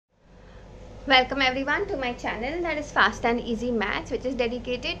Welcome everyone to my channel, that is Fast and Easy Maths, which is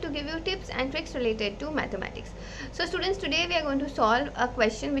dedicated to give you tips and tricks related to mathematics. So students, today we are going to solve a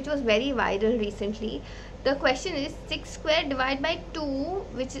question which was very viral recently. The question is 6 square divided by 2,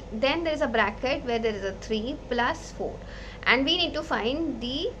 which then there is a bracket where there is a 3 plus 4, and we need to find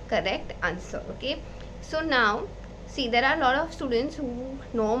the correct answer. Okay, so now see, there are a lot of students who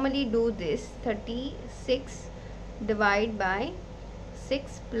normally do this 36 divided by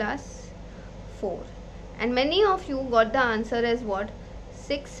 6 plus 4, and many of you got the answer as what,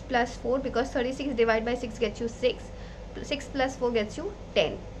 6 plus 4, because 36 divided by 6 gets you 6, 6 plus 4 gets you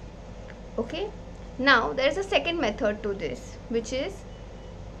 10. Okay, now there is a second method to this, which is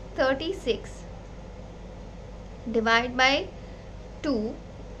 36 divided by 2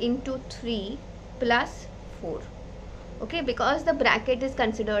 into 3 plus 4. Okay, because the bracket is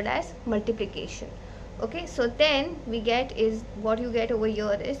considered as multiplication. Okay, so then we get is what you get over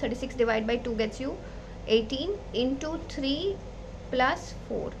here is 36 divided by 2 gets you 18 into 3 plus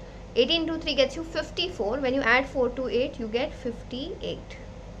 4. 18 into 3 gets you 54. When you add 4 to 8, you get 58.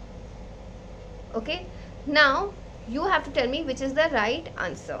 Okay, now you have to tell me which is the right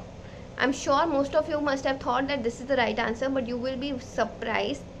answer. I'm sure most of you must have thought that this is the right answer, but you will be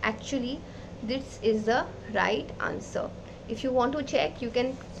surprised. Actually, this is the right answer. If you want to check, you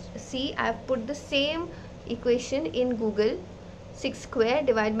can see I have put the same equation in Google. 6 square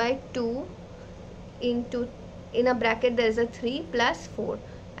divided by 2 into, in a bracket there is a 3 plus 4,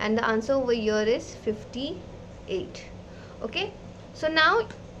 and the answer over here is 58. Okay, so now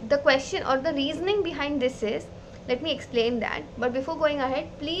the question or the reasoning behind this is, let me explain that. But before going ahead,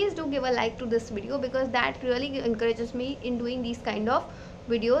 please do give a like to this video, because that really encourages me in doing these kind of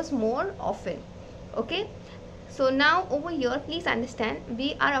videos more often. Okay, so now over here, please understand,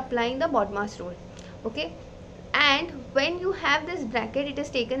 we are applying the BODMAS rule. Okay, and when you have this bracket, it is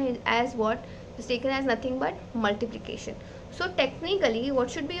taken as what? It is taken as nothing but multiplication. So technically, what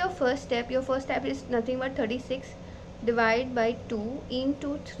should be your first step? Your first step is nothing but 36 divided by 2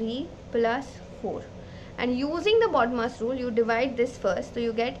 into 3 plus 4. And using the BODMAS rule, you divide this first, so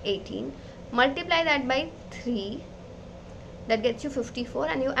you get 18. Multiply that by 3. That gets you 54,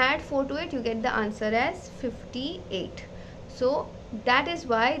 and you add 4 to it, you get the answer as 58. So that is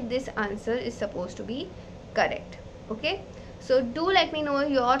why this answer is supposed to be correct. Okay, so do let me know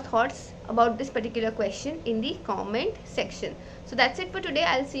your thoughts about this particular question in the comment section. So that's it for today.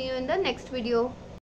 I'll see you in the next video.